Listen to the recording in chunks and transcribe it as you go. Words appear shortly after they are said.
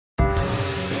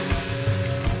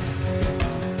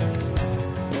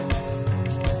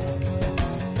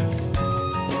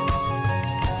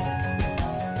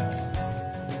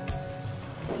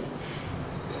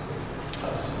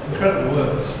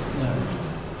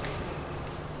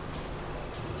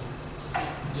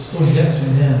Just always gets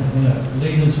me down,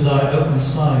 lead them to thy open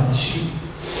side, the sheep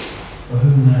for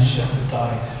whom thy shepherd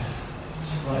died.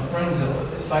 It's like brings it.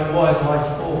 It's like, what is life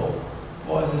for?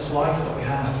 What is this life that we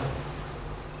have?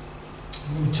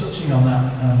 We'll be touching on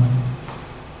that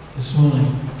this morning.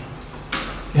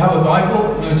 If you have a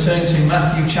Bible, we're turning to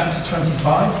Matthew chapter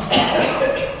 25.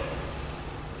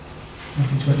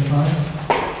 Matthew 25.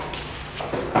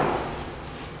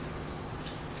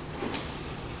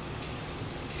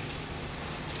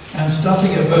 And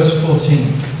starting at verse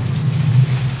 14.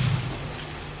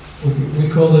 We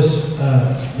call this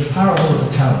the parable of the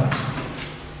talents.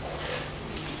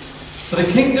 For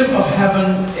the kingdom of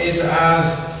heaven is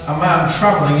as a man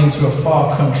travelling into a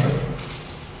far country,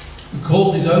 who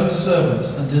called his own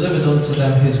servants and delivered unto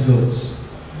them his goods.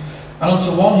 And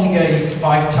unto one he gave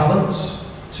 5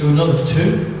 talents, to another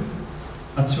 2,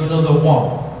 and to another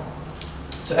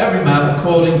 1, to every man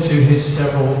according to his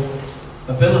several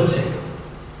ability.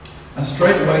 And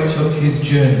straightway took his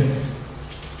journey.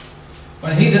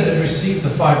 When he that had received the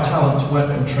 5 talents went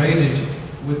and traded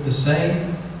with the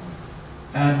same,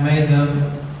 and made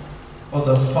them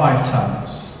other 5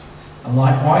 talents. And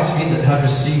likewise he that had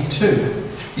received 2,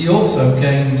 he also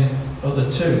gained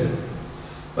other 2.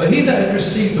 But he that had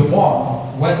received the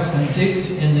 1 went and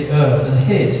digged in the earth and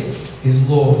hid his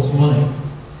lord's money.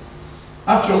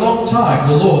 After a long time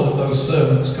the lord of those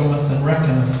servants cometh and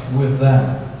reckoneth with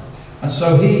them. And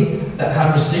so he that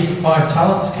had received 5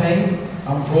 talents came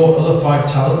and brought other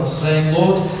 5 talents, saying,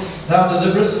 Lord, thou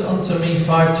deliverest unto me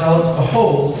 5 talents.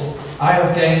 Behold, I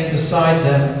have gained beside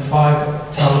them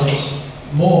 5 talents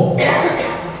more.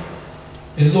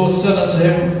 His Lord said unto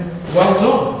him, Well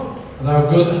done, thou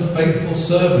good and faithful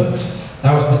servant.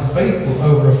 Thou hast been faithful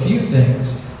over a few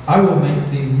things. I will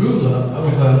make thee ruler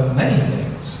over many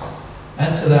things.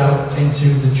 Enter thou into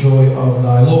the joy of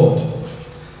thy Lord.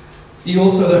 He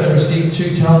also that had received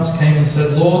 2 talents came and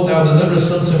said, Lord, thou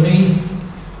deliverest unto me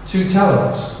 2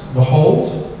 talents.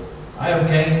 Behold, I have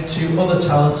gained 2 other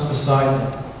talents beside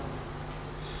them.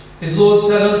 His Lord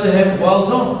said unto him, Well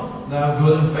done, thou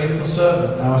good and faithful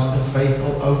servant. Thou hast been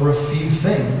faithful over a few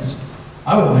things.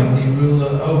 I will make thee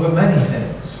ruler over many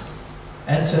things.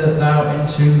 Enter thou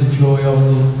into the joy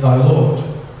of thy Lord.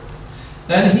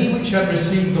 Then he which had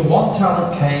received the 1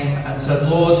 talent came and said,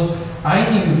 Lord, I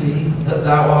knew thee that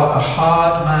thou art a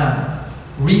hard man,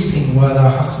 reaping where thou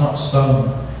hast not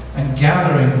sown, and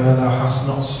gathering where thou hast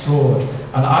not strawed.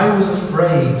 And I was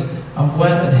afraid, and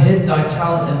went and hid thy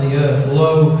talent in the earth.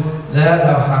 Lo, there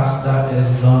thou hast that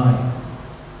is thine.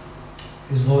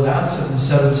 His Lord answered and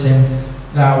said unto him,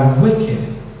 Thou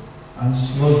wicked and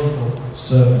slothful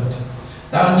servant,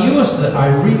 thou knewest that I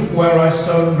reap where I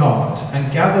sow not,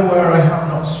 and gather where I have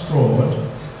not strawed.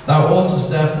 Thou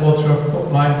oughtest therefore to have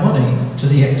put my money to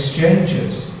the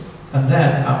exchangers, and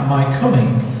then at my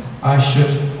coming I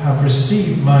should have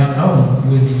received mine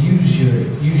own with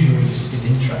usuries, his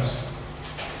interest.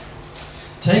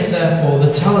 Take therefore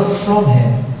the talent from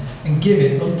him, and give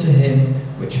it unto him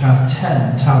which hath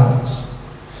 10 talents.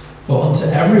 For unto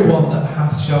every one that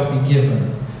hath shall be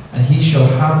given, and he shall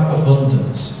have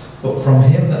abundance. But from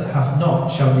him that hath not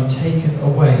shall be taken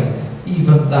away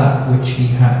even that which he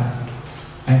hath.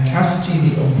 And cast ye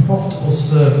the unprofitable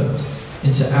servant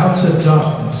into outer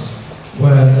darkness,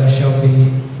 where there shall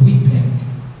be weeping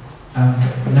and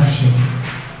gnashing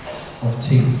of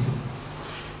teeth.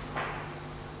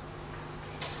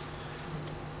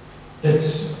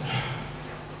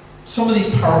 Some of these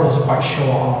parables are quite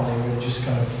short, aren't they? Really just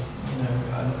kind of,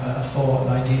 a thought,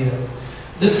 an idea.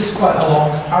 This is quite a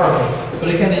long parable, but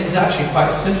again, it's actually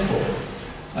quite simple.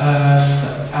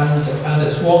 And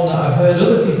it's one that I've heard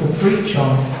other people preach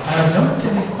on, and I don't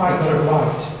think they've quite got it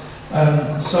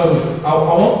right. So I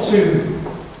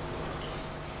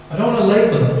don't want to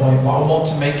labour the point, but I want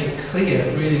to make it clear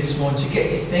really this morning to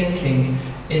get you thinking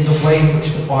in the way in which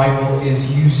the Bible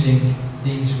is using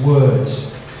these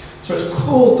words. So it's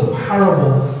called the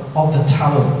parable of the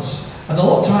talents. And a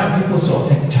lot of time people sort of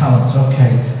think talents,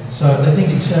 okay, so they think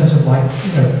in terms of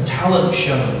talent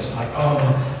shows, like,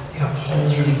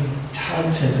 Paul's really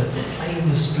talented at playing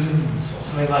the spoons or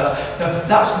something like that. No,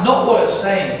 that's not what it's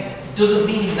saying. It doesn't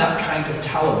mean that kind of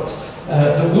talent.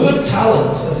 The word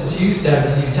talent, as it's used there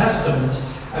in the New Testament,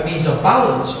 means a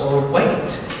balance or a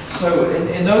weight. So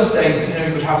in those days,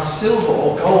 you would have silver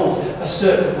or gold, a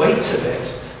certain weight of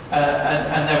it.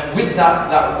 And then with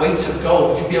that weight of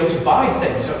gold, you'd be able to buy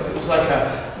things. So it was like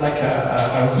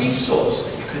a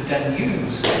resource that you could then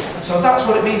use. And so that's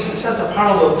what it means when it says the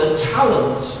parable of the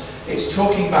talents. It's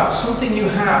talking about something you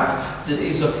have that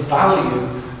is of value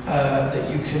that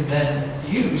you can then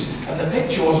use. And the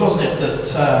picture was, wasn't it, that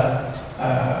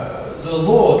the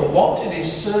Lord but wanted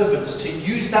his servants to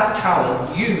use that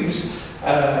talent, use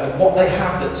what they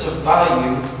have that's of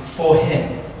value for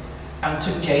him, and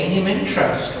to gain him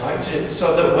interest, right?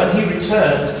 So that when he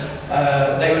returned,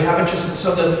 they would have interest. And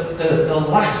so the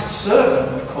last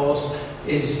servant, of course,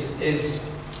 is he's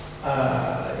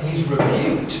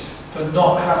rebuked for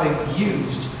not having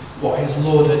used what his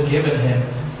Lord had given him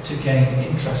to gain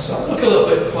interest. So let's look a little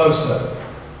bit closer.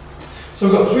 So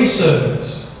we've got 3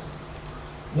 servants.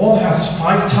 One has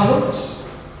 5 talents.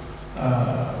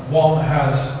 One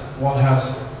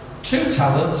has 2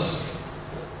 talents,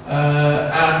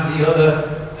 and the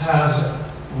other has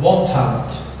 1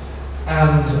 talent.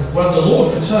 And when the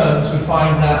Lord returns, we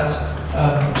find that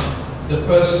the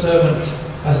first servant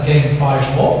has gained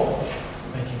 5 more,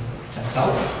 making 10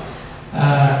 talents.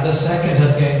 The second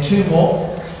has gained 2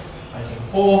 more, making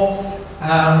 4.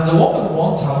 And the one with the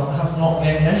 1 talent has not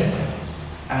gained anything.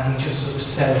 And he just sort of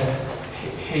says,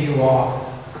 here you are.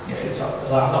 Yeah, it's like,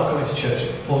 I'm not going to church.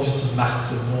 Paul just does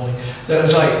maths in the morning. So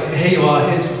it's like, here you are,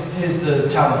 here's the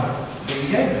talent that you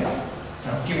gave me.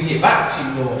 I'm giving it back to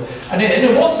you, Lord. And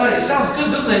in one side, it sounds good,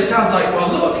 doesn't it? It sounds like,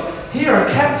 well, look, here, I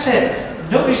kept it.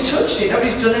 Nobody's touched it.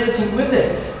 Nobody's done anything with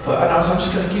it. And I'm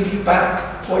just going to give you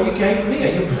back what you gave me.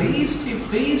 Are you pleased? Are you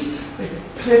pleased?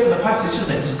 It's clear from the passage,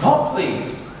 isn't it? He's not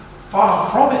pleased. Far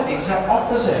from it, the exact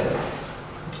opposite.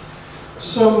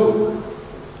 So,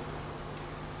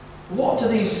 what do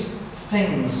these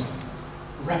things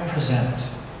represent?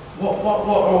 What are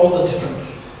all the different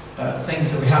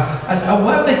things that we have, and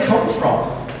where they come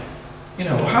from? You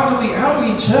know, how do we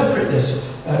interpret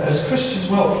this as Christians?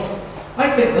 Well, I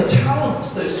think the talents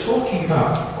that it's talking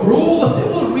about are all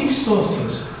the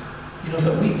resources, you know,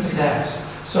 that we possess.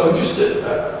 So just to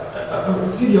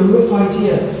give you a rough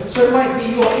idea, so it might be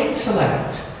your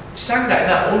intellect. We sang that in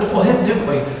that wonderful hymn, didn't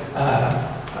we?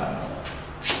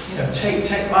 You know,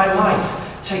 take my life,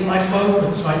 take my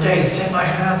moments, my days, take my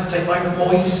hands, take my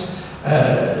voice,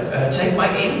 take my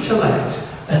intellect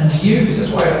and use.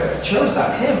 That's why I chose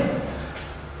that hymn.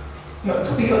 You know, it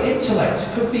could be your intellect,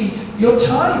 it could be your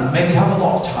time. Maybe you have a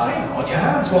lot of time on your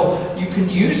hands. Well, you can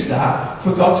use that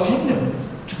for God's kingdom,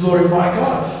 to glorify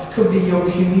God. It could be your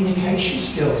communication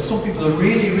skills. Some people are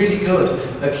really, really good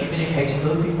at communicating,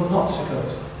 other people not so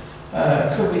good.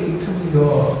 It could be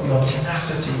your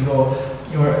tenacity, your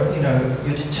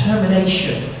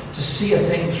determination to see a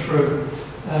thing through.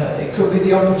 It could be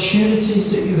the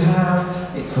opportunities that you have.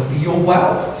 It could be your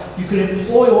wealth. You could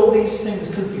employ all these things,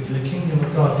 could be, for the kingdom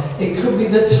of God. It could be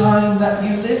the time that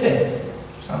you live in.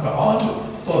 Sounds a bit odd,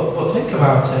 but think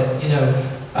about it. You know,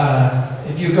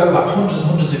 if you go back hundreds and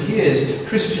hundreds of years,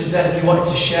 Christians then, if you wanted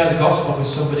to share the gospel with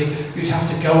somebody, you'd have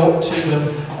to go up to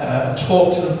them,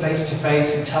 talk to them face to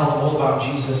face, and tell them all about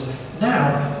Jesus.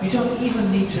 Now, you don't even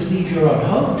need to leave your own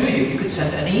home, do you? You could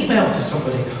send an email to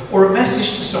somebody, or a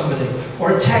message to somebody,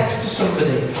 or a text to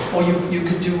somebody, or you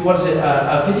could do,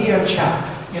 a video chat,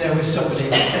 you know, with somebody,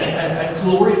 and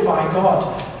glorify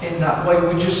God in that way.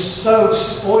 We're just so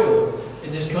spoiled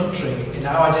in this country, in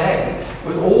our day,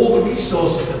 with all the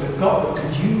resources that we've got that we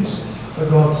could use for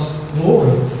God's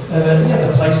glory.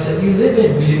 The place that you live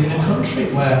in. We live in a country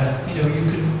where, you know, you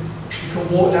can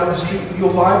walk down the street with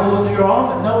your Bible under your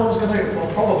arm and no one's going to,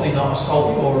 well, probably not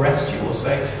assault you or arrest you or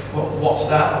say, well, what's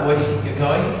that? Or where do you think you're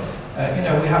going? You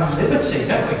know, we have liberty,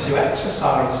 don't we, to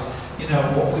exercise, you know,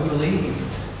 what we believe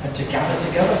and to gather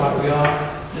together like we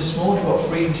are this morning. We've got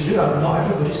freedom to do that. Not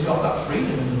everybody's got that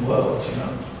freedom in the world, you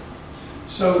know.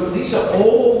 So these are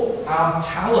all our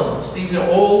talents. These are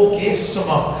all gifts. Some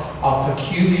are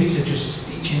peculiar to just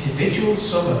each individual.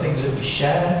 Some are things that we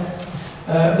share.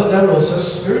 But there are also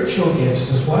spiritual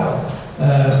gifts as well.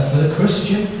 For the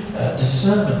Christian,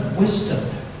 discernment, wisdom,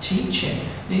 teaching.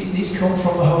 These come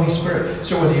from the Holy Spirit.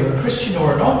 So whether you're a Christian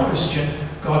or a non-Christian,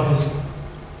 God has,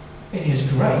 in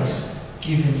His grace,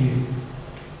 given you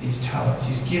these talents.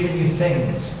 He's given you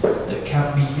things that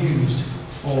can be used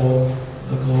for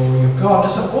the glory of God.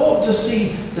 It's important to see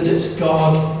that it's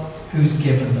God who's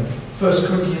given them. 1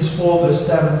 Corinthians 4 verse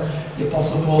 7, the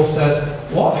Apostle Paul says,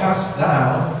 "What hast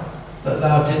thou that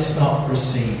thou didst not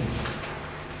receive?"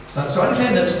 So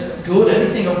anything that's good,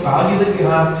 anything of value that you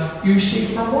have, you receive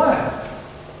from where?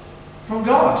 From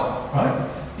God, right?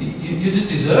 You didn't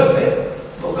deserve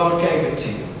it, but God gave it to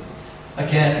you.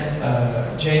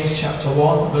 Again, James chapter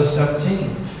 1 verse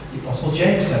 17, the Apostle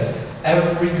James says,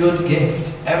 "Every good gift,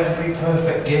 every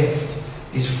perfect gift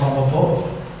is from above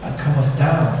and cometh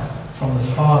down from the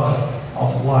Father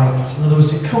of lights." In other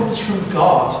words, it comes from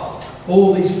God.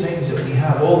 All these things that we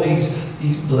have, all these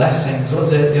blessings. What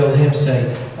does the old hymn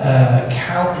say?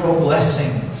 Count your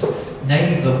blessings,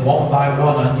 name them one by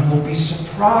one, and you will be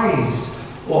surprised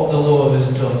what the Lord has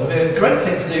done. I mean, a great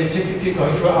thing to do, particularly if you're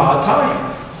going through a hard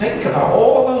time. Think about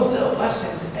all those little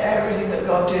blessings, everything that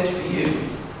God did for you.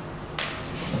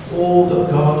 All that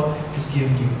God has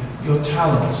given you. Your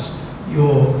talents,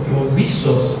 your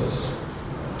resources.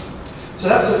 So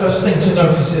that's the first thing to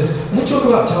notice is, when we talk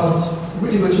about talents,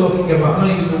 really we're talking about, I'm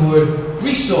going to use the word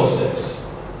resources.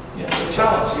 Your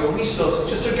talents, your resources,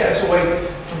 just to get us away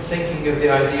from thinking of the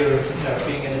idea of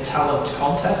being in a talent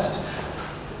contest.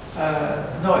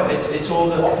 No, it's all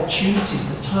the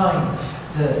opportunities, the time,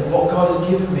 what God has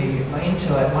given me, my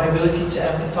intellect, my ability to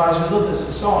empathise with others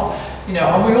and so on.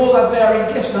 And we all have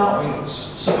varying gifts, aren't we?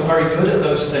 Some are very good at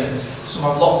those things. Some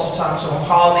have lots of time, some have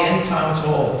hardly any time at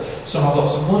all. Some have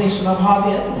lots of money, some have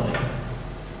hardly any money.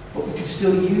 But we can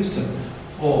still use them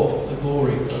for the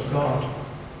glory of God.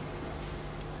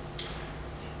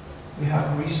 We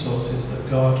have resources that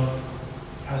God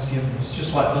has given us,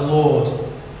 just like the Lord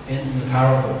in the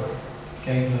parable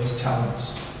gave those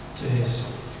talents to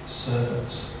his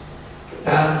servants.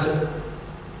 And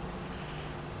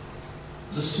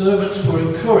the servants were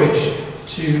encouraged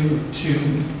to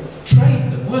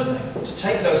trade them, weren't they? To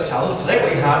take those talents, to take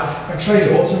what you have and trade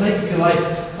it, or to make, if you like,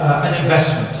 an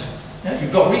investment. Yeah,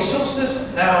 you've got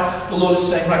resources, now the Lord is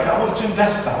saying, right, I want you to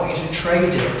invest that, I want you to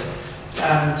trade it.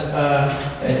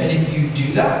 And if you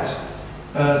do that,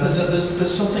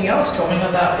 there's something else coming,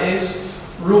 and that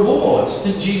is rewards.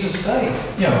 Didn't Jesus say,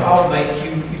 I'll make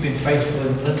you, you've been faithful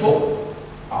in little,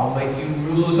 I'll make you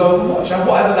rulers over much. And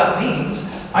whatever that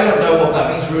means, I don't know what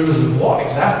that means, rulers of what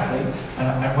exactly,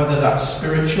 and whether that's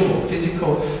spiritual or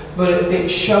physical, but it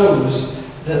shows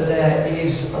that there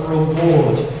is a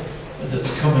reward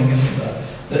that's coming, isn't there?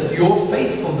 That your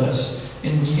faithfulness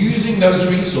in using those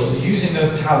resources, using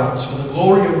those talents for the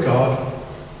glory of God,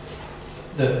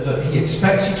 that he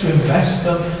expects you to invest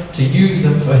them, to use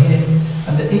them for him,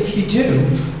 and that if you do,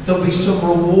 there'll be some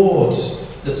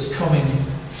rewards that's coming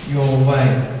your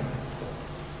way.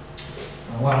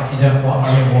 Well, if you don't want a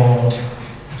reward.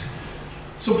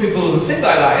 Some people think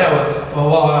like that,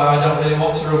 well, I don't really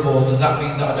want a reward. Does that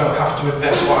mean that I don't have to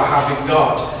invest what I have in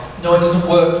God? No, it doesn't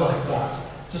work like that.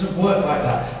 It doesn't work like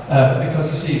that. Because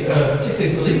you see, particularly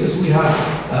as believers, we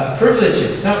have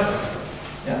privileges. No?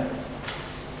 Yeah?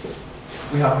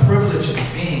 We have privileges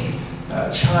of being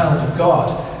a child of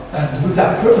God. And with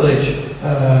that privilege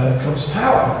comes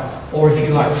power, or if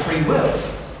you like, free will.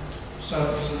 So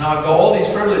now I've got all these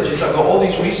privileges, I've got all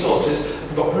these resources,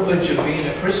 I've got privilege of being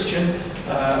a Christian,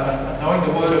 and knowing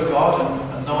the Word of God,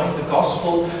 and knowing the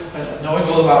Gospel, and knowing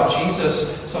all about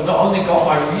Jesus. So I've not only got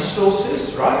my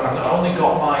resources, right, I've not only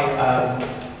got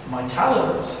my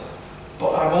talents,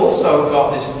 but I've also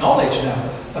got this knowledge now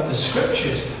of the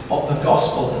Scriptures, of the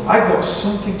Gospel. I've got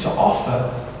something to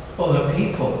offer other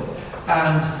people.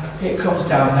 And it comes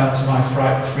down now to my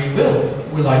free will.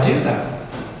 Will I do that?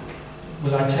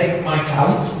 Will I take my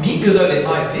talents, meager though they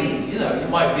might be? You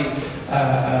might be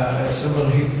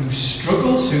someone who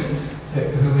struggles,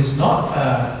 who is not,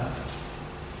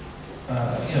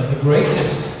 the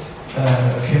greatest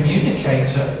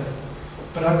communicator.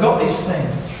 But I've got these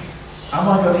things. Am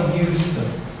I going to use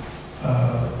them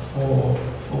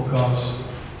for God's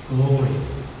glory?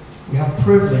 We have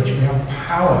privilege. We have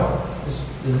power. This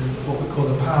what we call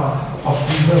the power of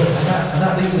free will, and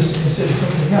that leads us to consider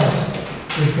something else.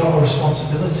 We've got a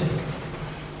responsibility.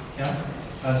 Yeah?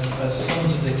 As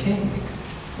sons of the King,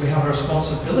 we have a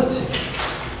responsibility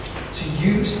to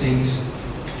use these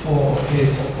for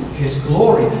His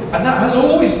glory. And that has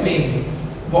always been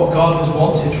what God has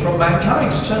wanted from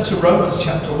mankind. Just turn to Romans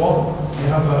chapter 1. You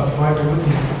have a Bible with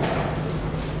you.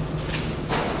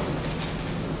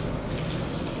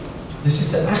 This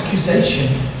is the accusation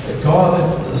that God,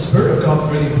 the Spirit of God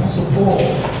through the Apostle Paul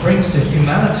brings to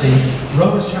humanity.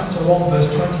 Romans chapter 1 verse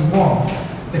 21.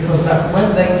 Because that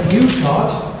when they knew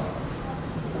God,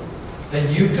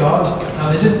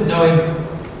 now they didn't know Him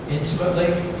intimately,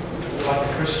 like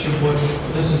a Christian would.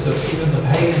 This is even the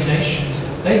pagan nations.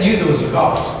 They knew there was a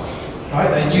God. Right?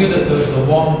 They knew that there was the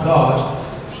one God.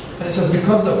 And it says,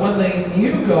 because that when they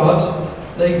knew God,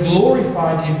 they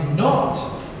glorified Him not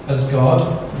as God,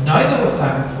 neither were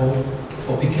thankful,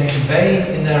 but became vain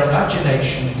in their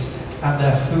imaginations, and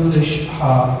their foolish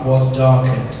heart was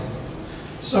darkened.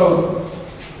 So,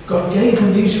 God gave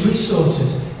them these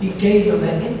resources. He gave them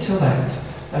their intellect,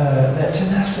 their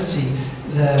tenacity,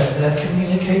 their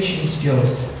communication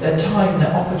skills, their time,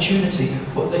 their opportunity,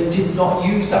 but they did not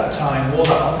use that time or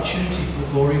that opportunity for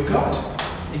the glory of God.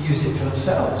 They used it for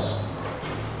themselves.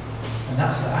 And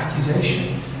that's the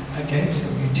accusation against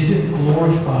them. You didn't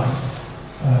glorify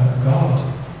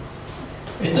God.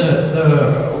 In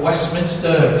the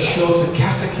Westminster Shorter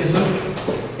Catechism,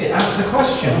 it it asks the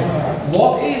question,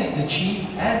 what is the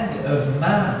chief end of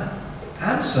man?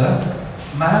 Answer,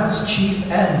 man's chief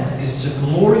end is to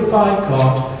glorify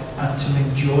God and to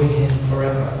enjoy Him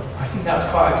forever. I think that's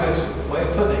quite a good way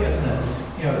of putting it, isn't it?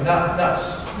 You know,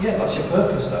 that's your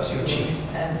purpose, that's your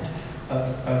chief end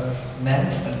of men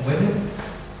and women,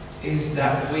 is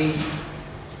that we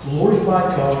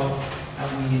glorify God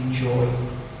and we enjoy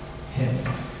Him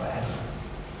forever.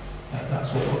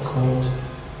 That's what we're called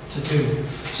to do.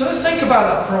 So let's think about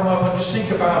that for a moment. Just think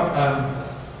about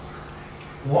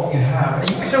what you have. And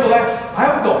you might say, well, I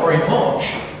haven't got very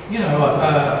much. You know,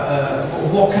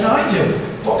 what can I do?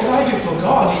 What can I do for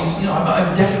God?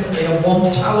 I'm definitely a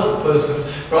 1 talent person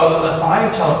rather than a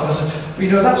 5 talent person. But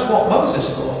you know, that's what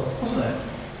Moses thought, wasn't it?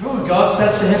 Remember, God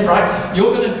said to him, right,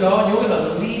 you're going to go and you're going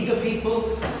to lead the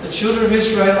people, the children of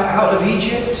Israel, out of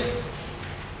Egypt.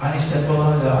 And he said, well,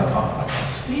 I can't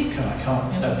speak, and I can't,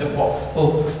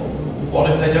 what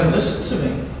if they don't listen to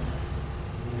me?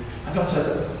 And God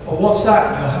said, well, what's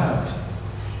that in your hand?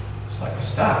 It's like a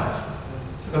staff.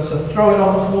 So God said, throw it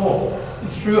on the floor. He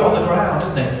threw it on the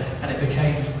ground, didn't he? And it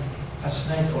became a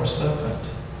snake or a serpent.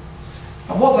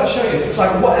 And what does that show you? It's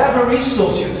like whatever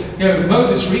resource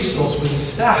Moses' resource was his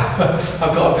staff.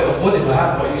 I've got a bit of wood in my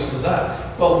hand, what use is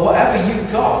that? Well, whatever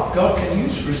you've got, God can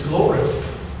use for His glory.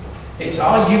 It's,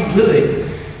 are you willing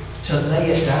to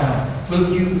lay it down? Will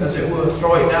you, as it were,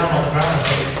 throw it down on the ground and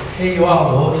say, here you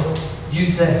are, Lord,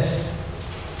 use this.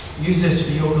 Use this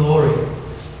for your glory.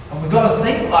 And we've got to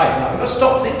think like that. We've got to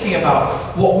stop thinking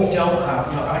about what we don't have.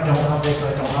 You know, I don't have this,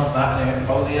 I don't have that, and if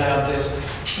only I had this.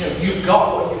 You know, you've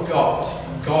got what you've got,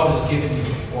 and God has given you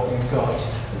what you've got.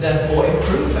 Therefore,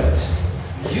 improve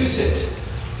it. Use it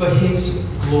for His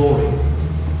glory.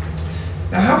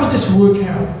 Now, how would this work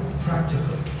out practically?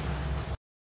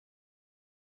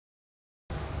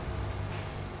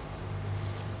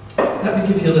 Let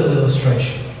me give you a little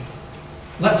illustration.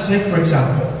 Let's say, for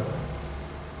example,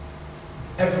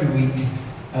 every week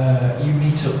you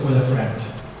meet up with a friend.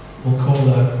 We'll call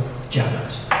her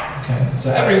Janet. Okay,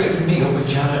 so every week you meet up with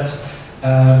Janet,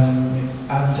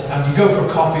 and you go for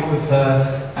a coffee with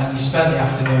her, and you spend the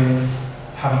afternoon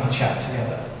having a chat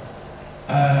together.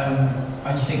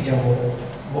 And you think, yeah,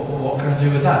 well, what can I do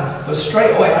with that? But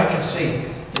straight away I can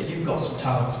see that you've got some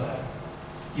talents there.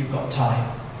 You've got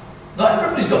time. Not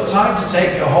everybody's got time to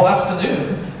take a whole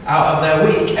afternoon out of their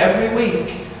week, every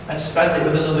week, and spend it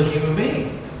with another human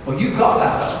being. Well, you've got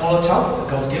that. That's one of the talents that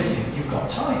God's given you. You've got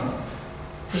time.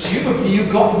 Presumably,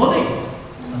 you've got money.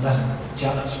 Unless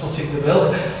Janet's footing the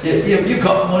bill. You've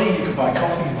got money, you can buy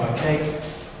coffee, you buy cake.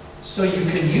 So you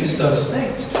can use those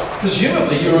things.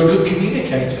 Presumably, you're a good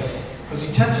communicator. Because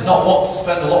you tend to not want to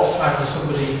spend a lot of time with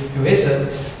somebody who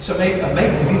isn't. So maybe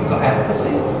if you've got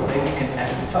empathy, maybe you can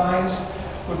empathize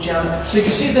with Janet. So you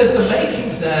can see there's the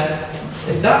makings there.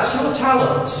 If that's your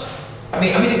talents, I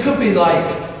mean, it could be like,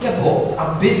 yeah, but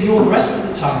I'm busy all the rest of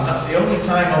the time. That's the only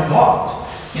time I've got.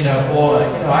 Or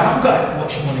I haven't got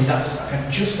much money. I can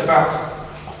just about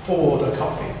afford a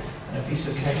coffee and a piece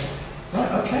of cake. Right,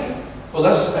 okay. Well,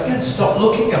 let's, again, stop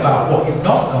looking about what you've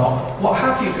not got. What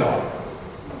have you got?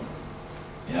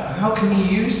 How can you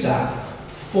use that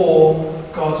for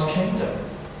God's kingdom?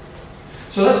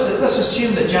 So let's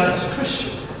assume that Janet's a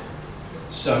Christian.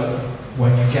 So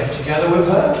when you get together with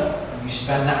her, and you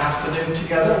spend that afternoon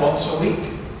together once a week,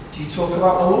 do you talk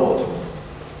about the Lord?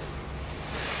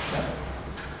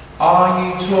 Are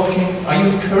you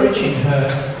encouraging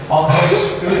her on her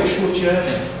spiritual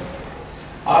journey?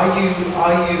 Are you,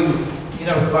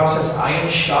 the Bible says iron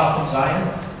sharpens iron,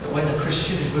 that when a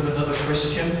Christian is with another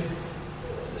Christian,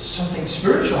 something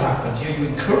spiritual happens. You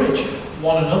encourage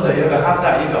one another. You ever had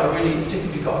that? Particularly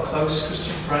if you've got a close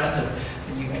Christian friend,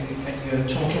 and you're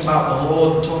talking about the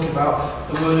Lord, and talking about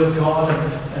the Word of God,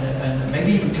 and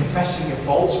maybe even confessing your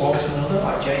faults one to another,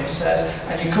 like James says,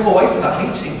 and you come away from that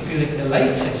meeting feeling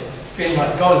elated, feeling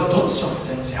like God has done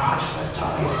something. You say, I just had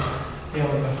time,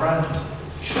 with a friend.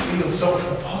 You should feel so much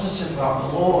more positive about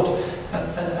the Lord,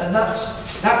 and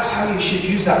that's how you should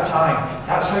use that time.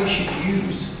 That's how you should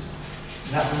use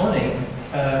that money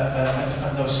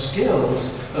and those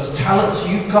skills, those talents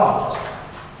you've got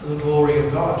for the glory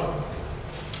of God.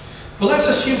 But let's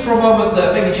assume for a moment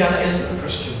that maybe Janet isn't a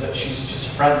Christian, that she's just a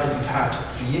friend that you've had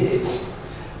for years,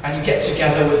 and you get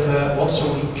together with her once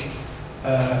a week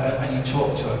and you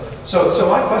talk to her. So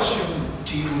my question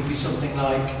to you would be something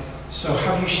like, so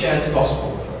have you shared the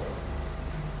gospel with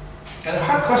her? And I've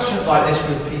had questions like this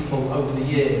with people over the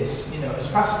years. As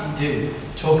pastor you do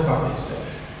talk about these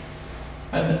things.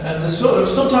 And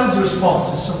sometimes the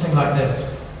response is something like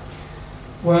this.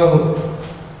 Well,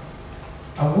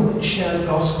 I wouldn't wouldn't share the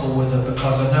gospel with her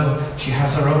because I know she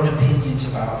has her own opinions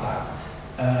about that.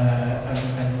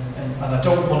 And I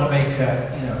don't want to make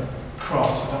her,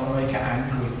 cross. I don't want to make her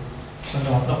angry. So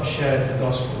no, I've not shared the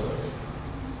gospel with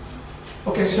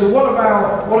her. Okay, so what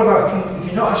about if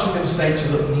you're not actually going to say to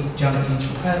her, look, Janet, you need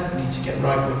to repent, you need to get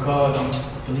right with God, you need to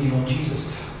believe on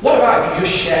Jesus. What about if you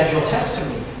just shared your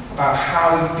testimony about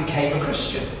how you became a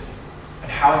Christian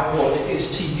and how important it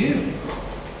is to you?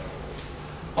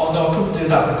 Oh no, I couldn't do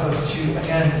that because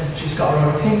she's got her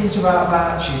own opinions about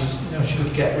that. She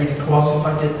would get really cross if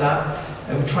I did that.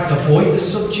 And we're trying to avoid the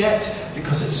subject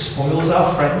because it spoils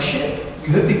our friendship. You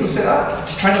heard people say that?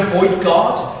 Just trying to avoid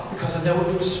God because I know it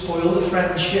would spoil the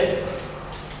friendship.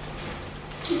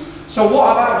 So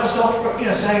what about just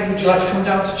offering, saying, would you like to come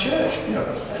down to church?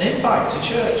 An invite to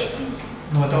church.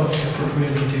 No, I don't think I could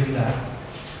really do that.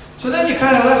 So then you're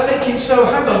kind of left thinking, so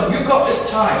hang on, you've got this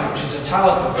time, which is a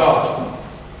talent of God.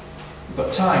 You've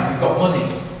got time, you've got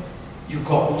money, you've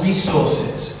got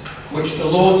resources, which the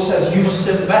Lord says you must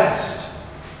invest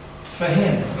for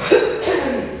Him.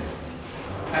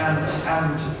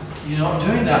 And you're not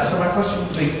doing that. So my question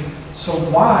would be, so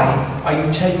why are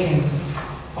you taking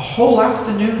a whole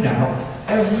afternoon out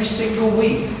every single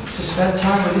week to spend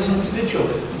time with this individual?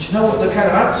 And you know what the kind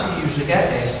of answer you usually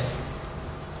get is?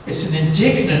 It's an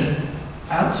indignant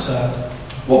answer.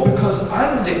 Well, because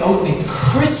I'm the only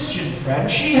Christian friend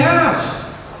she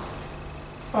has.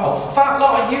 Well, fat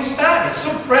lot of use that. It's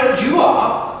some friend you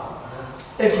are.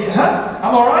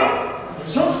 I'm alright?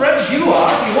 Some friend you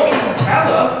are, if you won't even tell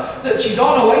her that she's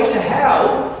on her way to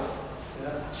hell.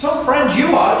 Some friend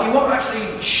you are, if you won't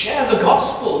actually share the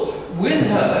gospel with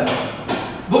her,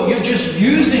 but you're just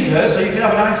using her so you can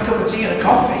have a nice cup of tea and a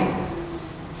coffee.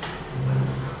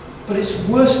 But it's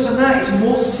worse than that. It's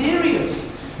more serious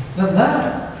than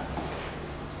that.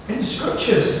 In the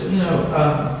scriptures,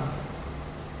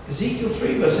 Ezekiel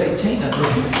 3 verse 18, and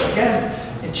repeats it again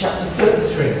in chapter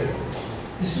 33.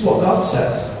 This is what God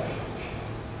says.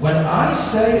 When I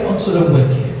say unto the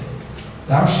wicked,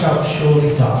 thou shalt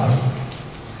surely die,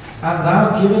 and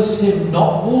thou givest him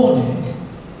not warning,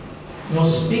 nor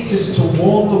speakest to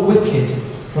warn the wicked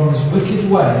from his wicked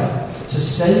way, to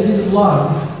save his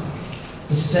life,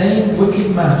 the same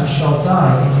wicked man shall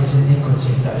die in his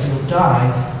iniquity. That is, he will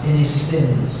die in his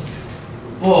sins.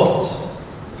 But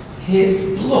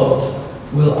his blood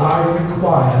will I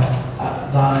require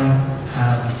at thine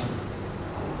hand.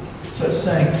 So it's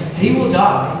saying, he will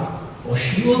die, or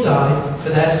she will die for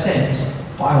their sins,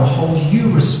 but I will hold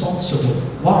you responsible.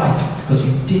 Why? Because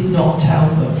you did not tell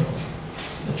them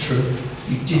the truth.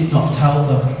 You did not tell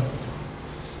them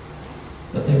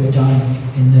that they were dying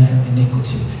in their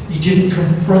iniquity. You didn't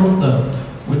confront them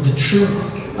with the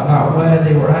truth about where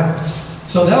they were at.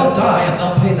 So they'll die and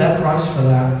they'll pay their price for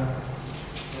that.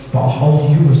 But I'll hold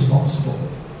you responsible.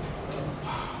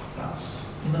 Wow,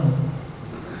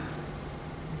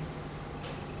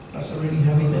 that's a really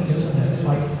heavy thing, isn't it? It's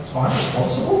like, so I'm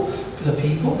responsible for the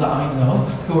people that I know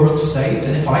who are unsaved,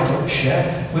 and if I don't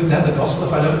share with them the gospel,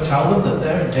 if I don't tell them that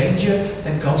they're in danger,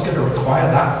 then God's going to require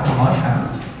that from my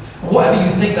hand. And whatever you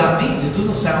think that means, it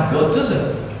doesn't sound good, does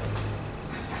it?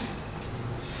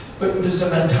 But there's a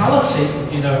mentality,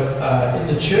 in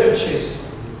the churches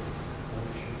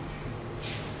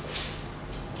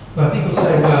where people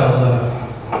say, well,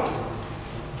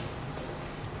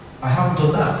 I haven't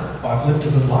done that, but I've lived a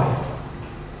good life.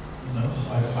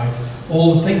 I've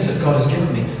all the things that God has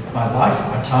given me, my life,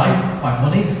 my time, my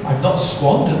money, I've not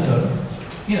squandered them.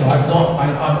 I'm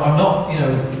not,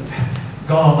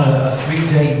 gone on a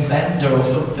 3-day bender or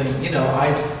something.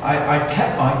 I've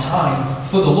kept my time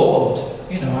for the Lord.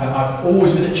 I've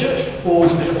always been at church,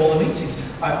 always been at all the meetings.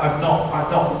 I've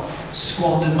not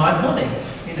squandered my money.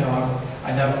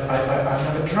 I've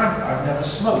never drank, I've never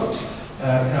smoked.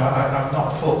 I've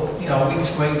not put a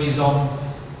week's wages on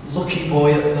Lucky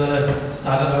Boy at the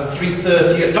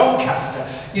 3:30 at Doncaster.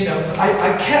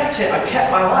 I kept it. I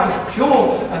kept my life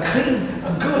pure and clean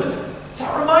and good. Does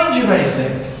that remind you of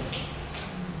anything?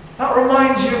 That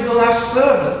reminds you of the last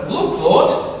servant. Look,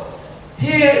 Lord,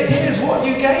 here's what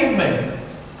you gave me.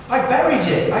 I buried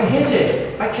it. I hid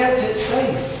it. I kept it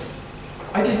safe.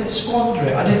 I didn't squander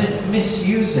it. I didn't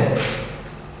misuse it.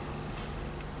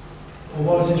 Well,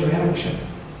 what was his reaction?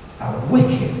 A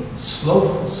wicked,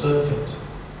 slothful servant.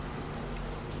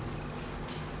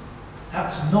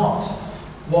 That's not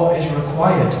what is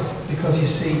required, because you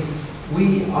see,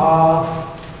 we are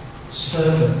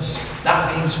servants.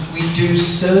 That means we do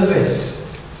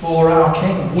service for our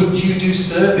King. Would you do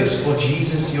service for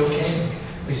Jesus, your King?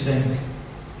 We sing.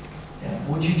 Yeah,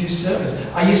 would you do service?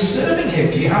 Are you serving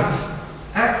Him? Do you have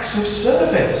acts of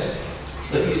service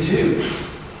that you do?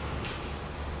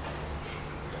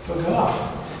 for God.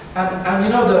 And you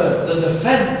know, the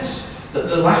defense that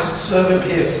the last servant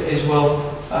gives is, well,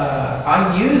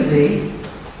 I knew thee,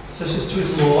 so says to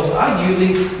his Lord, I knew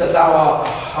thee that thou art a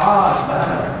hard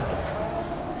man.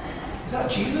 Is that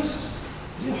Jesus?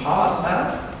 Is he a hard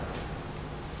man?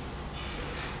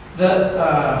 That,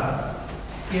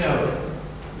 you know,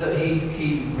 that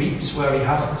he reaps where he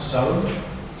hasn't sown.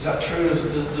 Is that true?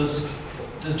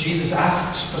 Does Jesus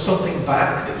ask for something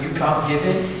back that you can't give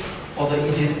him, or that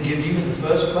he didn't give you in the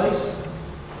first place?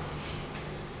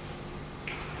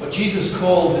 What Jesus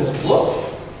calls is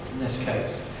bluff in this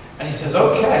case. And he says,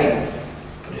 okay,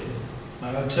 put it in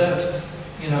my own terms,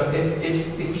 you know,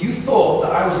 if you thought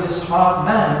that I was this hard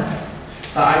man,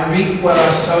 that I reap where I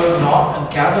sow not and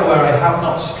gather where I have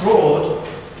not strawed,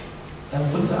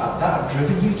 then wouldn't that have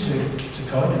driven you to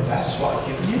go and invest what I've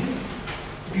given you?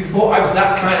 If you thought I was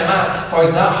that kind of man, or I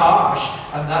was that harsh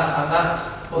and that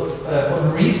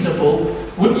unreasonable,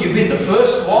 wouldn't you have been the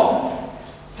first one?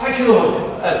 Thank you,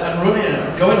 Lord, and run in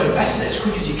and go and invest in it as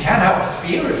quick as you can, out of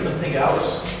fear, if nothing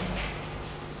else.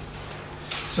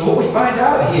 So what we find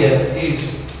out here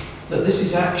is that this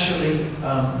is actually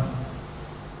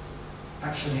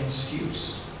an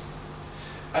excuse.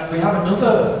 And we have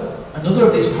another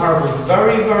of these parables,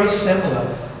 very, very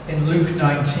similar, in Luke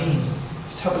 19.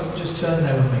 Just turn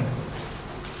there with me.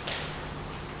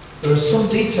 There are some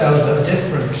details that are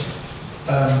different,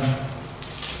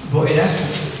 but in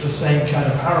essence it's the same kind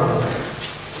of parable.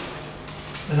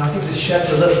 And I think this sheds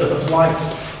a little bit of light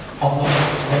on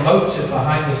the motive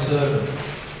behind the servant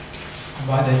and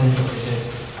why they did what they did.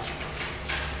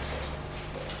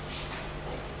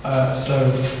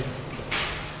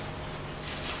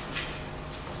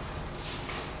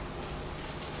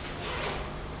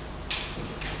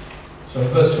 So in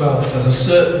verse 12 it says, a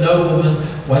certain nobleman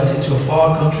went into a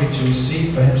far country to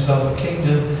receive for himself a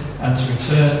kingdom and to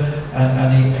return,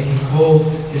 and he called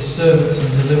his servants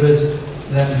and delivered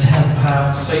them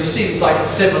 £10. So you see, it's like a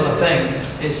similar thing.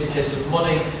 Here's some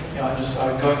money, you know,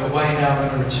 I'm going away now, I'm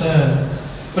going to return.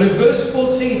 But in verse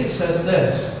 14 it says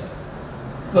this,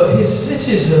 but his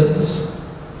citizens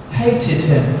hated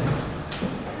him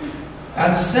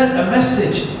and sent a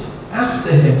message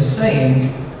after him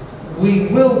saying, we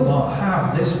will not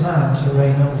have this man to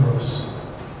reign over us.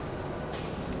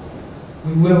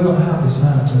 We will not have this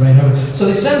man to reign over us. So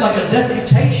they send like a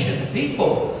deputation of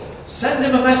people. Send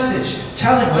him a message.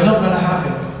 Tell him we're not going to have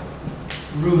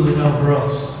him ruling over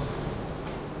us.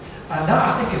 And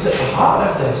that, I think, is at the heart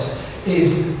of this.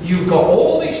 Is you've got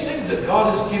all these things that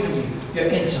God has given you. Your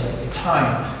intellect, your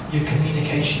time, your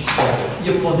communication skills,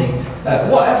 your money,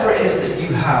 whatever it is that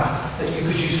you have that you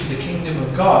could use for the kingdom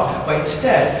of God. But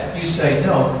instead, you say,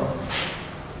 no,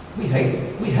 we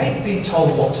hate being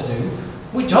told what to do.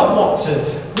 We don't want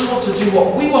to. We want to do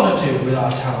what we want to do with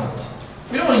our talent.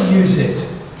 We don't want to use it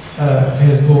for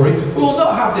his glory. We will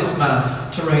not have this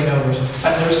man to reign over us.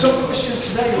 And there are some Christians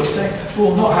today who are saying, we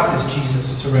will not have this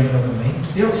Jesus to reign over me.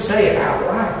 They don't say it out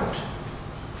loud.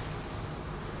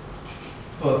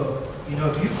 But, you know,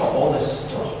 if you've got all this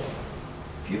stuff,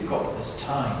 if you've got this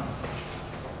time,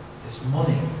 this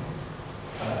money,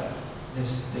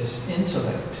 this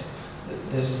intellect,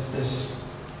 this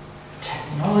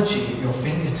technology at your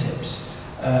fingertips,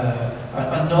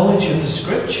 a knowledge of the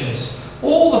scriptures,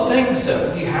 all the things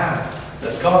that we have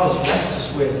that God has blessed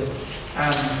us with,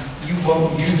 and you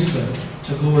won't use them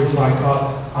to glorify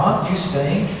God, aren't you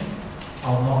saying,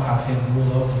 I'll not have him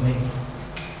rule over me?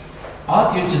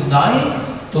 Aren't you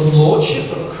denying the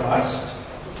lordship of Christ?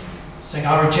 Saying,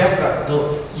 I reject that.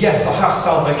 Yes, I'll have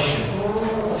salvation.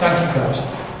 Thank you, God.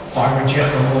 But I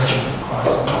reject the lordship of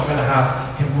Christ. I'm not going to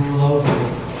have him rule over me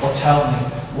or tell me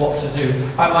what to do.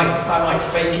 I might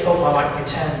fake it up. I might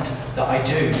pretend that I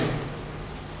do.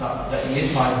 That he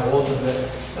is my Lord and that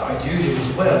I do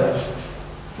his will.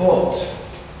 But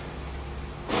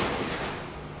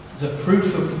the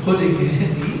proof of the pudding is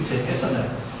in the eating, isn't it?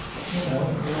 You know,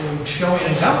 show me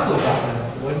an example of that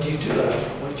then. When do you do that?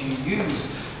 When do you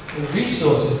use the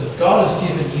resources that God has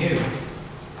given you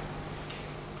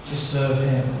to serve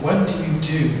him? When do you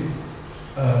do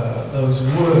those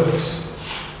works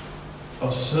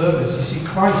of service? You see,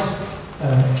 Christ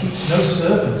keeps no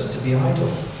servants to be idle.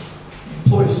 He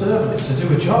employs servants to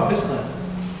do a job, isn't it?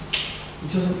 He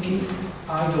doesn't keep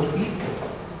idle people.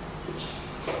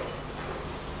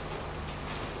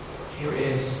 Here it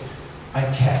is. I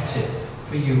kept it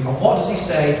for you. And what does he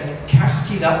say?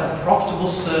 Cast ye that unprofitable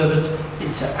servant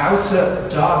into outer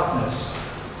darkness,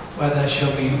 where there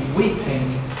shall be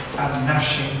weeping and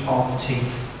gnashing of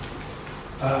teeth.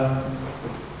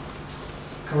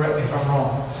 Correct me if I'm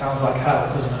wrong. It sounds like hell,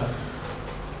 doesn't it?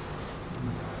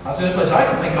 That's the only place I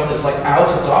can think of that's like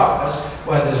outer darkness,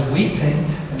 where there's weeping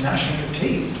and gnashing of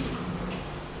teeth.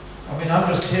 I mean, I'm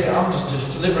just here, I'm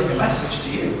just delivering a message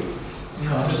to you. You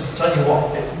know, I'm just telling you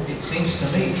what it seems to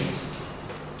me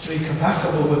to be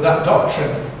compatible with that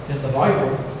doctrine in the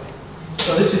Bible.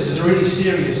 So this is a really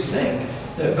serious thing,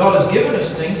 that God has given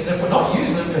us things, and if we're not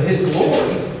using them for His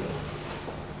glory,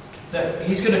 that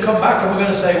He's going to come back and we're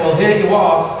going to say, well, here you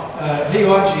are,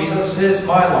 Jesus, here's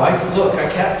my life, look, I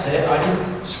kept it, I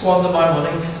didn't squander my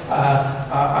money,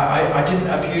 I didn't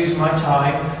abuse my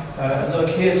time, look,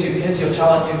 here's your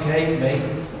talent you gave me.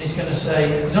 And He's going to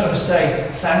say, He's not going to say,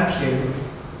 thank you,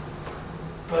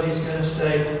 but He's going to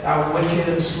say, thou wicked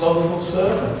and slothful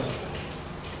servant.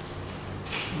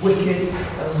 Wicked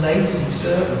and lazy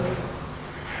servant.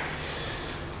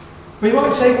 We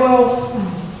might say, well,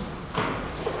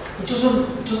 but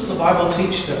doesn't the Bible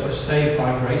teach that we're saved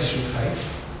by grace through faith?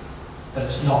 That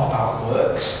it's not about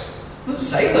works? It doesn't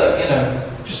say that, you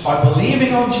know, just by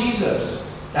believing on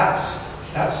Jesus.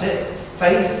 That's it.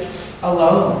 Faith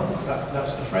alone.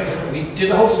 That's the phrase. We did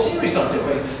a whole series on it,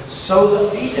 didn't we? Sola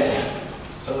fide.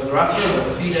 Sola gratia,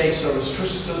 fide, solus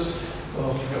Christus.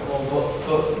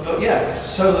 But yeah,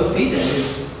 sola fide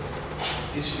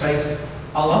is faith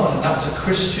alone, and that's a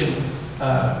Christian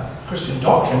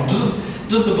doctrine.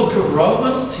 Doesn't the book of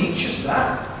Romans teach us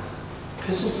that?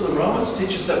 Epistle to the Romans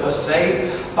teach us that we're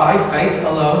saved by faith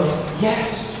alone.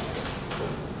 Yes,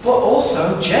 but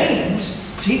also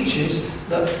James teaches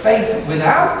that faith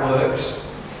without works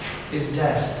is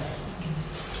dead.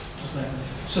 Doesn't it?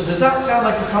 So does that sound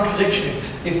like a contradiction?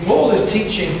 If Paul is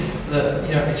teaching that,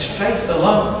 you know, it's faith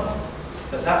alone,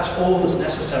 that's all that's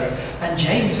necessary, and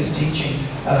James is teaching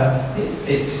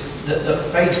it's that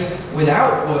faith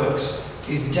without works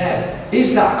is dead,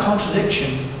 is that a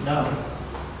contradiction? No.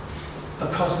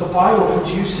 Because the Bible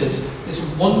produces this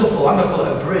wonderful, I'm going to call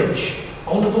it a bridge,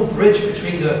 a wonderful bridge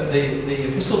between the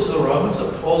epistle to the Romans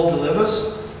that Paul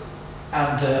delivers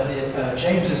and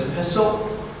James's epistle,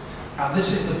 and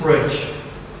this is the bridge.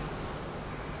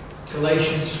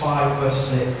 Galatians 5 verse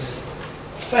 6.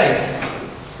 Faith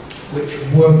which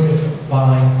worketh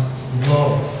by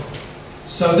love.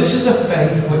 So this is a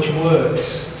faith which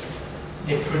works.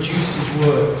 It produces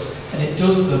works, and it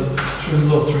does them through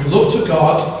love to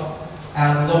God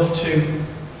and love to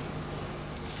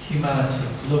humanity,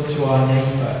 love to our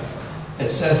neighbour. It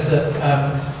says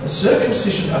that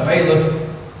circumcision availeth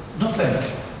nothing,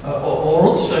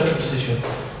 or uncircumcision,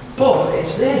 but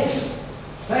it's this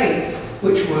faith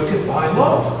which worketh by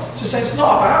love. So say it's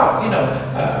not about, you know,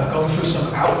 going through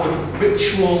some outward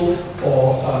ritual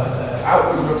or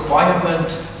outward requirement.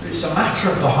 It's a matter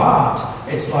of the heart.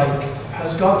 It's like,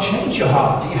 has God changed your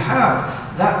heart? Do you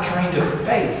have that kind of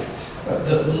faith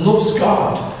that loves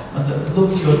God and that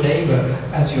loves your neighbour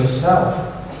as yourself?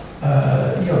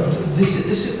 You know, this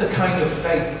is the kind of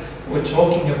faith we're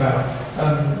talking about.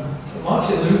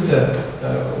 Martin Luther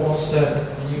once said,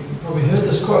 and you probably heard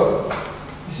this quote,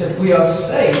 he said, "We are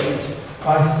saved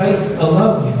by faith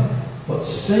alone, but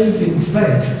saving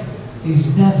faith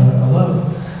is never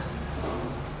alone."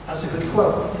 That's a good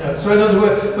quote. You know, so in other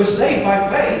words, we're saved by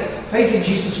faith in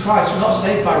Jesus Christ. We're not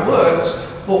saved by works,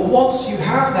 but once you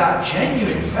have that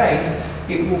genuine faith,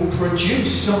 it will produce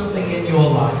something in your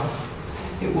life.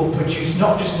 It will produce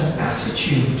not just an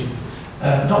attitude,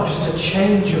 not just a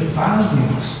change of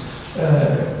values,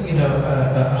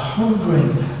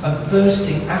 hungering and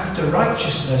thirsting after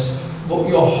righteousness, but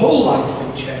your whole life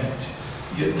will change.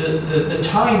 The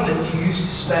time that you used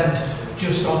to spend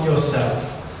just on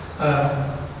yourself,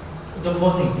 the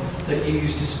money that you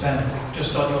used to spend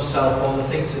just on yourself, all the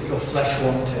things that your flesh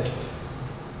wanted,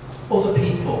 other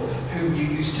people whom you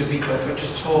used to meet up and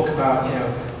just talk about, you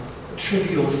know,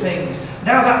 trivial things.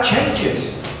 Now that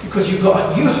changes because you've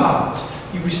got a new heart.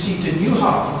 You've received a new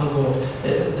heart from the Lord.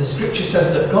 The scripture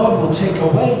says that God will take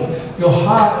away your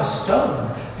heart of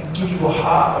stone and give you a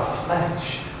heart of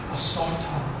flesh, a soft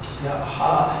heart, a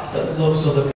heart that loves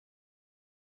other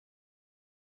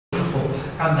people.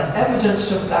 And the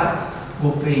evidence of that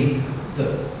will be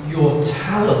that your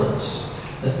talents,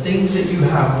 the things that you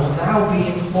have, will now be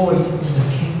employed in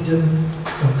the kingdom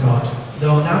of God. They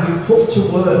will now be put to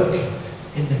work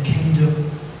in the kingdom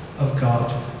of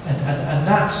God. And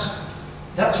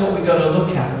that's what we've got to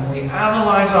look at when we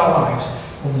analyse our lives,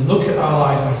 when we look at our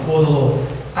lives before the Lord.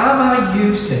 Am I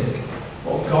using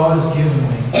what God has given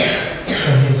me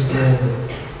for His glory?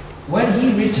 When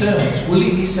He returns, will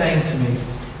He be saying to me,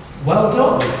 "Well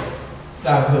done,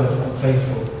 thou good and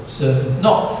faithful servant"?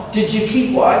 Not, "Did you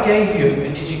keep what I gave you,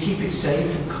 and did you keep it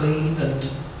safe and clean?" And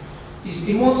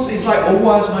he's like, "Well,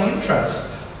 where's my interest?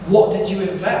 What did you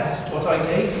invest, what I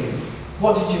gave you?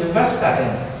 What did you invest that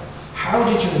in?" How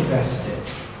did you invest it?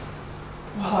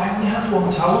 Well, I only had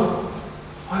 1 talent.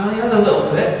 I only had a little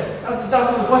bit. That's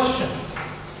not the question.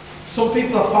 Some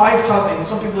people are 5 talented.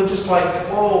 Some people are just like,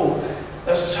 whoa,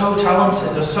 they're so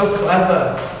talented, they're so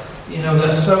clever,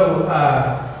 they're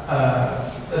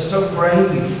so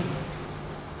brave.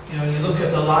 You look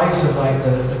at the lives of like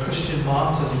the Christian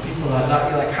martyrs and people like that,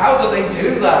 you're like, how do they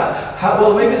do that?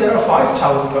 Well, maybe they're a 5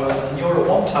 talent person and you're a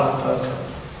 1 talent person.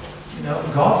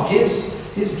 God gives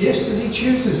his gifts as he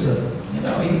chooses them.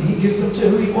 He gives them to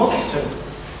who he wants to.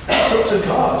 That's up to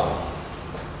God.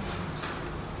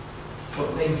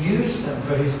 But they use them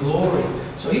for his glory.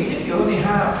 So even if you only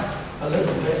have a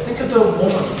little bit, think of the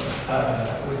woman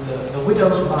with the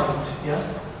widow's mite, yeah?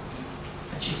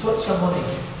 And she puts her money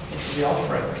into the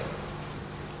offering.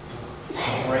 It's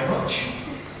not very much.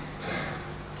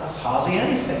 That's hardly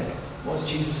anything. What does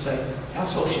Jesus say?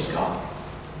 That's all she's got.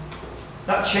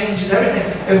 That changes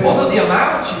everything. It wasn't the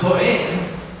amount she put in.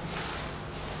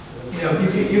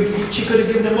 She could have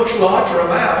given a much larger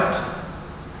amount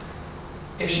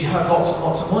if she had lots and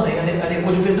lots of money, and it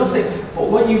would have been nothing. But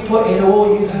when you put in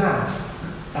all you have,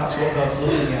 that's what God's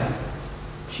looking at.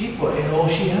 She put in all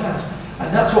she had,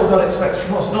 and that's what God expects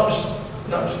from us. Not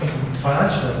just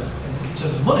financially in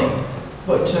terms of money,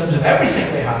 but in terms of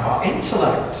everything we have, our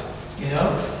intellect,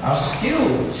 our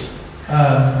skills,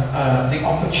 the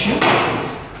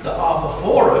opportunities that are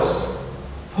before us.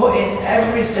 Put in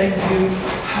everything you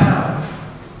have.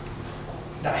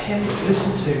 That hymn that we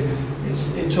listen to,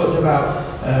 it talked about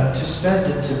to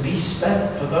spend and to be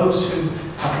spent for those who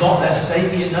have not their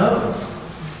Saviour known.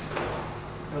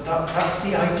 That's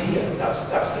the idea. That's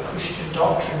the Christian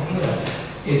doctrine here.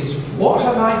 Is what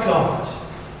have I got?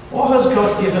 What has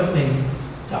God given me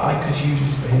that I could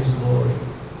use for his glory?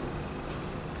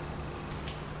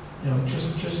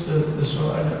 Just the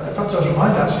sort of, in fact, I was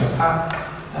reminded actually of Pat,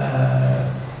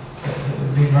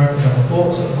 being very much on the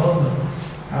thoughts at the moment,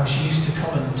 how she used to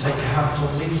come and take a handful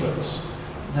of leaflets,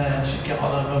 and then she'd get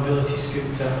on a mobility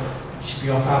scooter, and she'd be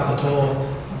off out the door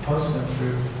and post them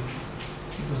through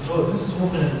people's doors. This is a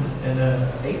woman in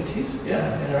her 80s,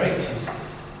 yeah, in her 80s.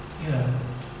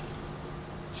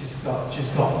 She's got a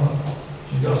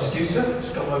scooter,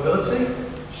 she's got mobility,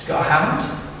 she's got a hand.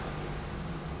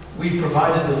 We've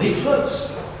provided the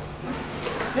leaflets.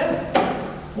 Yeah.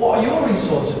 What are your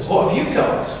resources? What have you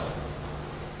got?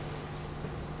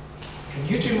 Can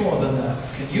you do more than that?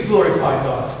 Can you glorify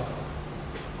God?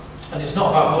 And it's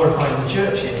not about glorifying the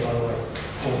church here, by the way,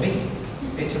 or me.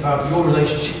 It's about your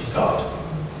relationship with God.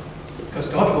 Because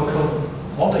God will come,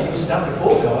 one day you'll stand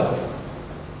before God,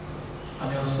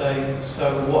 and he'll say,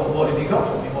 so what have you got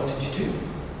for me? What did you do?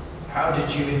 How did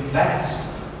you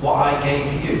invest what I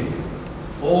gave you?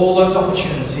 All those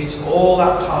opportunities, all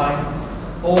that time,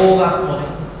 all that money,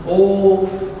 all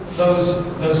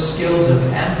those skills of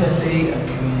empathy and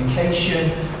communication,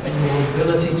 and your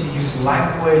ability to use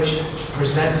language to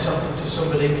present something to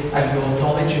somebody, and your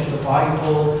knowledge of the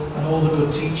Bible, and all the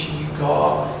good teaching you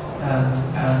got,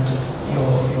 and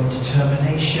your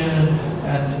determination,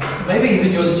 and maybe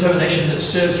even your determination that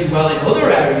serves you well in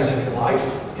other areas of your life.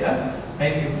 Yeah,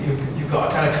 maybe you've got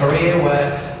a kind of career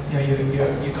where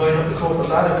you're going up the corporate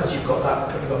ladder because you've got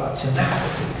that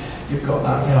tenacity. You've got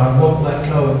that, I won't let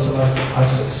go until I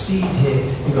succeed here.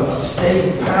 You've got that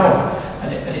staying power,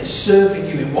 and it's serving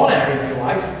you in one area of your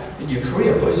life, in your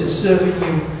career, but is it serving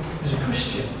you as a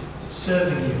Christian? Is it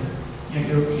serving you?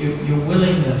 Your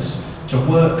willingness to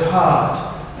work hard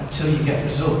until you get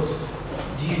results.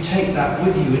 Do you take that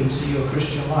with you into your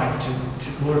Christian life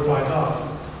to glorify God?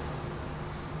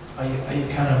 Are you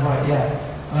kind of right, yeah,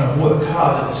 I'm going to work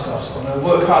hard in this gospel. I'm going to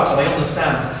work hard till I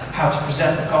understand how to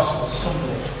present the gospel to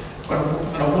somebody. I'm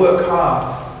going to work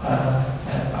hard.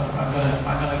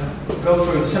 I'm going to go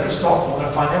through the centre of Stockport. I'm going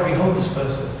to find every homeless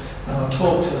person and I'll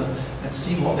talk to them and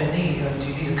see what they need. Do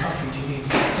you need a coffee? Do you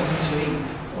need something to eat?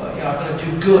 Well, I'm going to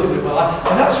do good with my life.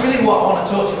 And that's really what I want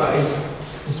to talk to you about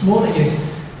this morning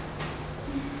is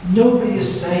nobody is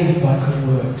saved by good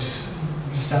works. You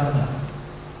understand that?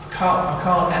 I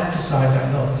can't emphasise that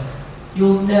enough.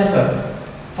 You'll never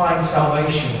find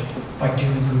salvation by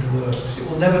doing good works. It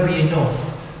will never be enough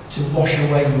to wash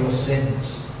away your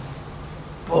sins.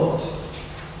 But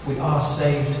we are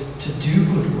saved to do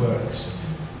good works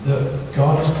that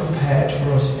God has prepared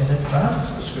for us in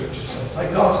advance, the scripture says.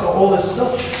 Like God's got all this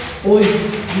stuff, all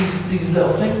these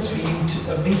little things for you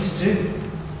and me to do.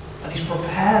 And he's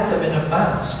prepared them in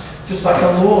advance. Just like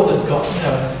our Lord has got,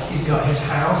 he's got his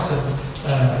house and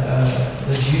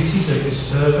the duties of his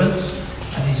servants,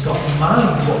 and he's got in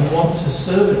mind what he wants his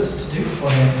servants to do for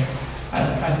him.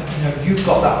 And you've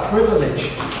got that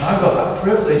privilege, and I've got that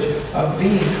privilege of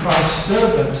being Christ's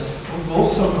servant we've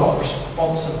also got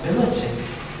responsibility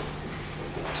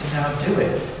to now do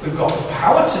it. We've got the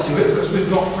power to do it because we've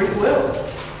got free will.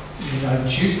 You know,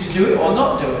 choose to do it or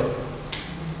not do it.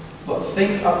 But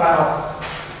think about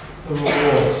the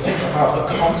rewards. Think about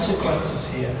the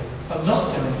consequences here of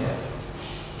not doing it.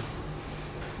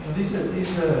 You know,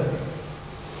 these are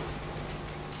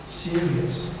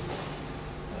serious,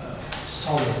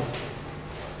 solid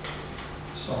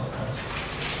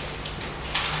consequences.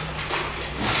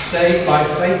 Saved by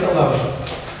faith alone,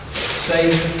 but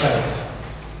saved in faith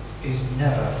is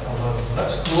never alone.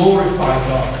 Let's glorify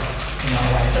God in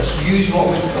our lives. Let's use what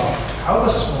we've got, however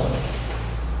small,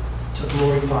 to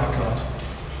glorify God.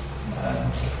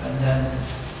 And then,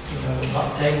 you know,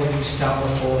 that day when we stand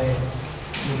before Him,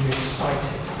 we'll be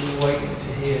excited. We're waiting to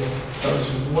hear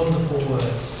those wonderful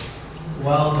words.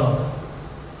 Well done.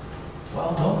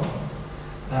 Well done,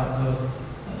 thou good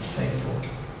and faithful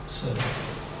servant.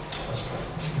 Let's pray.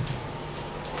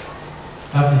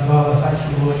 Heavenly Father, thank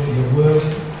you, Lord, for your word,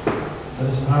 for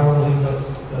this parable that's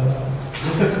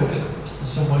difficult in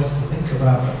some ways to think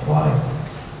about and apply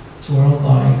to our own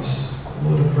lives.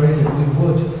 Lord, I pray that we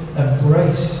would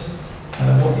embrace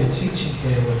what you're teaching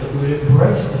here, Lord, that we would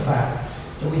embrace the fact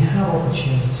that we have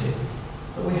opportunity,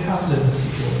 that we have liberty,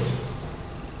 Lord,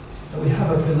 that we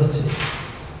have ability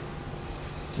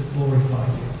to glorify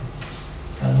you,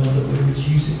 and Lord, that we would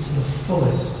use it to the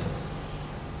fullest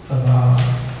of our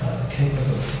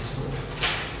capabilities, Lord.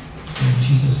 In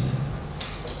Jesus' name.